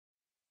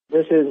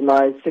This is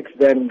my 6th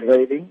Dan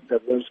grading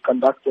that was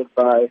conducted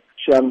by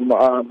Chihan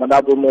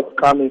Brando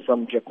Pillay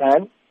from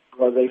Japan. It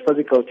was a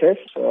physical test,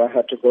 so I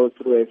had to go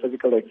through a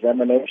physical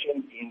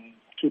examination in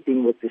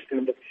keeping with the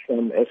standards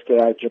from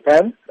SKI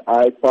Japan.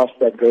 I passed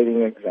that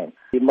grading exam.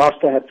 The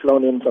master had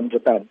flown in from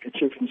Japan, the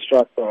chief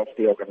instructor of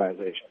the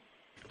organization.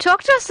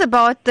 Talk to us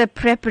about the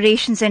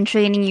preparations and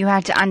training you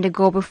had to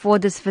undergo before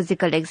this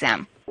physical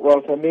exam.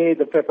 Well, for me,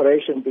 the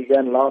preparation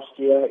began last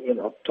year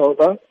in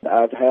October.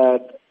 I've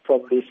had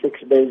probably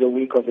 6 days a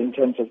week of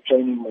intensive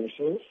training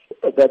myself.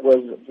 That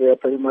was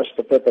pretty much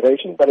the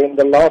preparation. But in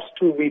the last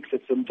 2 weeks,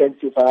 it's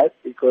intensified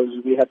because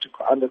we had to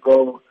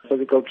undergo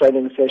physical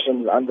training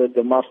sessions under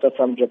the master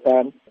from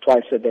Japan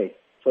twice a day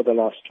for the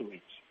last 2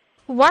 weeks.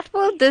 What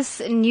will this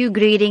new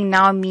grading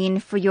now mean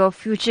for your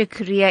future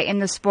career in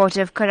the sport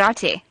of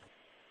karate?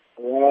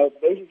 Well,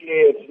 basically,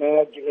 it's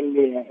now given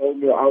me a whole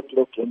new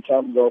outlook in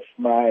terms of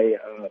my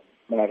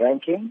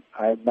ranking.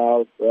 I'm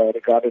now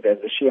regarded as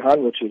a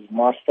Chihan, which is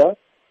master.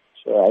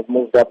 So I've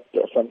moved up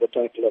from the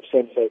title of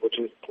sensei, which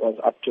was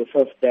up to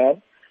 5th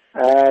Dan.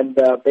 And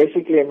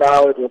basically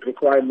now it would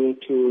require me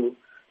to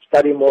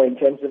study more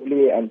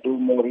intensively and do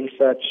more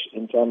research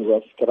in terms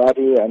of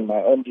karate and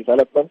my own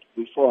development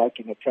before I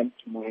can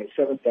attempt my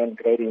 7th Dan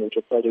grading, which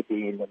will probably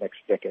be in the next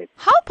decade.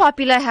 How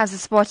popular has the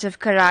sport of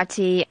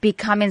karate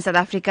become in South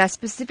Africa,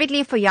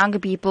 specifically for younger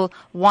people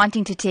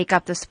wanting to take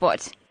up the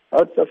sport?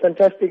 It's a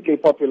fantastically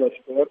popular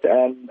sport,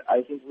 and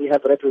I think we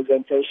have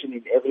representation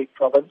in every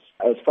province.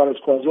 As far as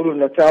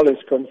KwaZulu-Natal is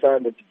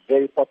concerned, it's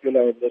very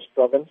popular in this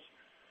province.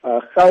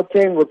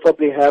 Gauteng would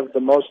probably have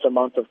the most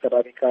amount of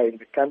karateka in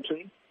the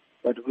country,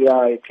 but we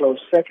are a close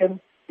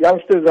second.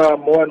 Youngsters are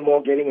more and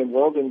more getting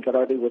involved in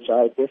karate, which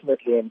I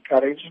definitely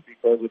encourage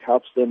because it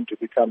helps them to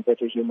become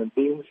better human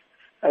beings.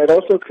 And it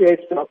also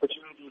creates an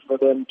opportunity for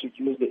them to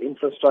use the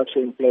infrastructure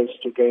in place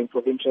to gain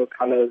provincial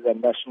colors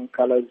and national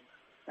colors.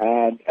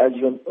 And as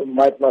you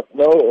might not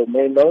know or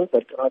may know,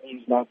 that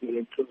karate is now being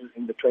included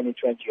in the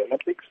 2020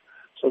 Olympics.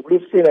 So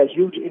we've seen a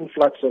huge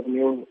influx of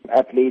new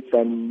athletes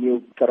and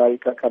new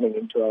karateka coming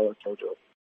into our dojo.